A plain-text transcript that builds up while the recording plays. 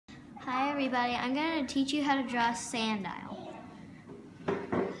Hi everybody, I'm going to teach you how to draw Sandile.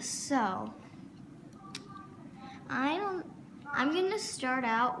 So, I'm going to start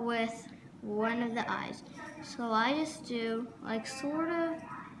out with one of the eyes. So I just do like sort of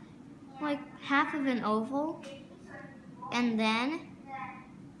like half of an oval, and then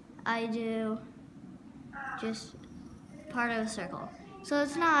I do just part of a circle. So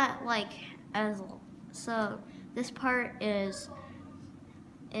it's not like as, so this part is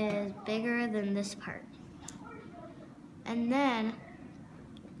bigger than this part. And then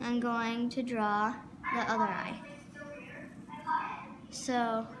I'm going to draw the other eye.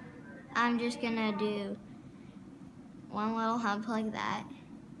 So I'm just gonna do one little hump like that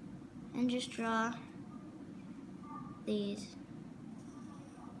and just draw these.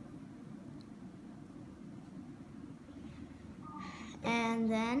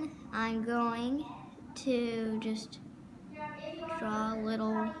 And then I'm going to just draw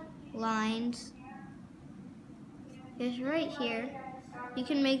little lines. Because right here, you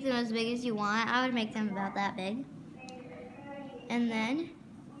can make them as big as you want. I would make them about that big. And then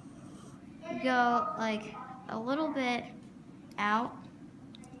go like a little bit out.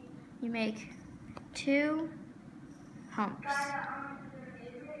 You make 2 humps.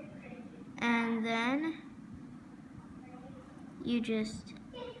 And then you just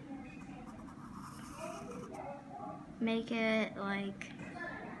make it like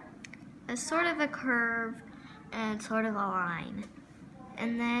a sort of a curve and sort of a line.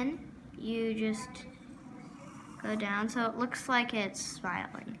 And then you just go down so it looks like it's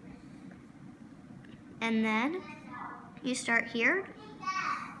smiling. And then you start here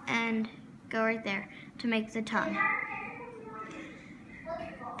and go right there to make the tongue.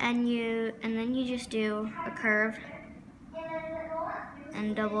 And then you just do a curve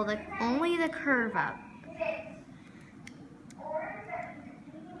and double only the curve up.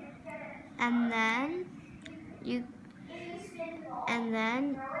 And then you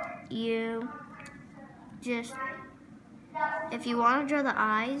just, if you want to draw the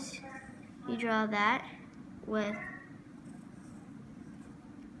eyes, you draw that with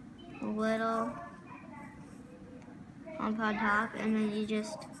a little hump on top, and then you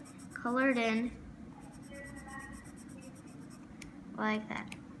just color it in like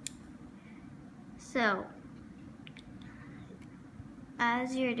that. So,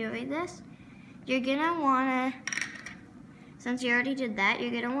 as you're doing this, you're gonna wanna, since you already did that,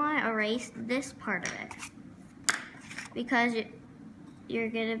 you're gonna wanna erase this part of it, because you're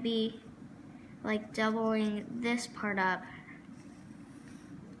gonna be like doubling this part up.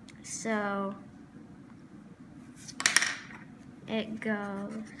 So it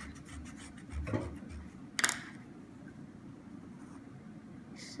goes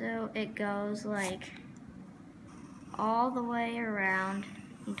like all the way around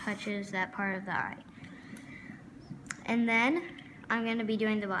and touches that part of the eye. And then I'm going to be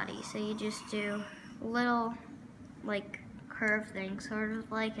doing the body. So you just do a little like curve thing, sort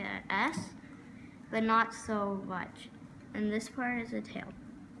of like an S, but not so much. And this part is the tail.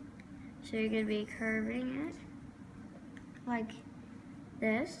 So you're going to be curving it like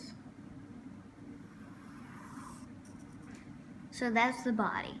this. So that's the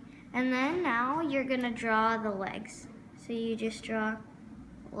body. And then now you're going to draw the legs. So you just draw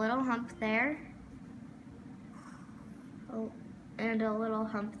a little hump there and a little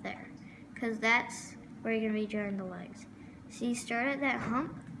hump there, because that's where you're going to be drawing the legs. So you start at that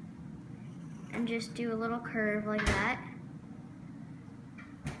hump and just do a little curve like that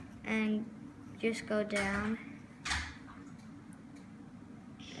and just go down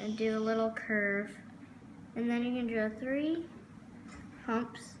and do a little curve, and then you can draw 3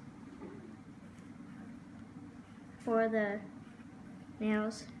 humps for the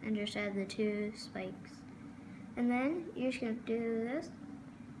nails and just add the 2 spikes. And then you're just going to do this,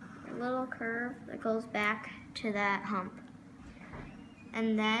 a little curve that goes back to that hump.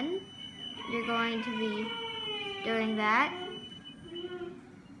 And then you're going to be doing that.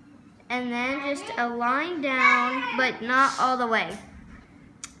 And then just a line down, but not all the way.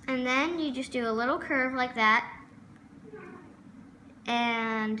 And then you just do a little curve like that.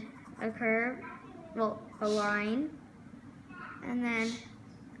 And a curve, well, a line. And then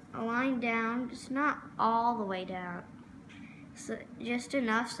a line down, just not all the way down. So just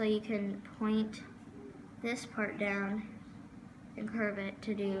enough so you can point this part down and curve it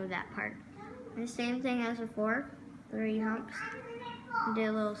to do that part. And the same thing as before, 3 humps, and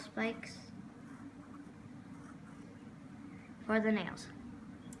do little spikes for the nails.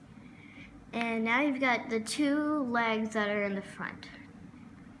 And now you've got the 2 legs that are in the front.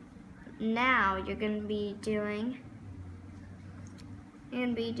 Now you're going to be doing you're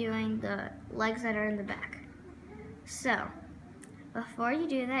going to be doing the legs that are in the back. So, before you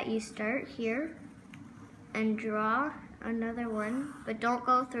do that, you start here and draw another one, but don't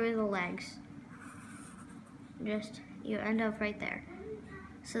go through the legs. Just, you end up right there.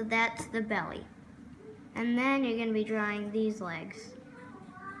 So that's the belly. And then you're going to be drawing these legs.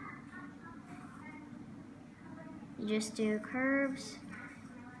 You just do curves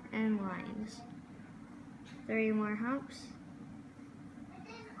and lines. 3 more humps.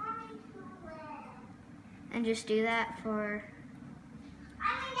 And just do that for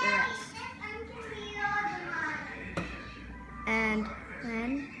the rest. And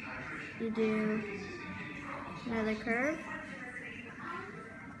then you do another curve,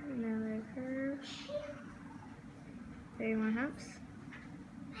 3 more humps,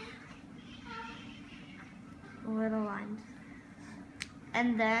 little lines.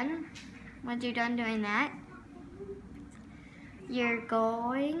 And then, once you're done doing that, you're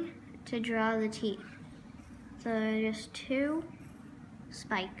going to draw the teeth. So just 2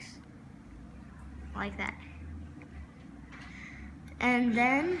 spikes, like that. And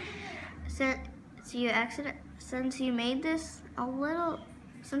then, since I made this a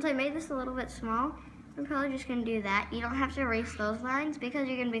little bit small, I'm probably just gonna do that. You don't have to erase those lines because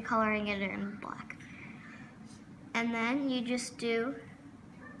you're gonna be coloring it in black. And then you just do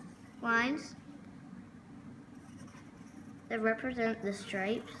lines that represent the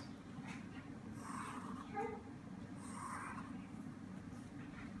stripes.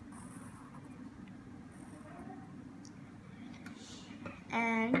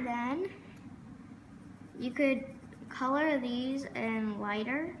 And then you could color these in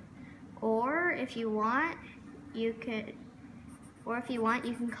lighter, or if you want, you can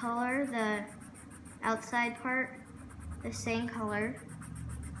color the outside part the same color,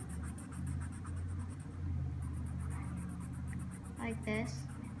 like this.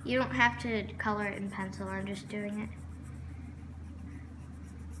 You don't have to color it in pencil, I'm just doing it.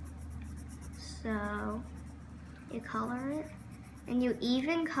 So you color it, and you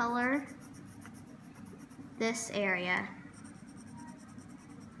even color this area.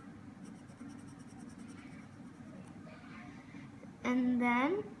 And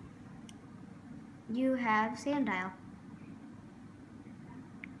then you have Sandile.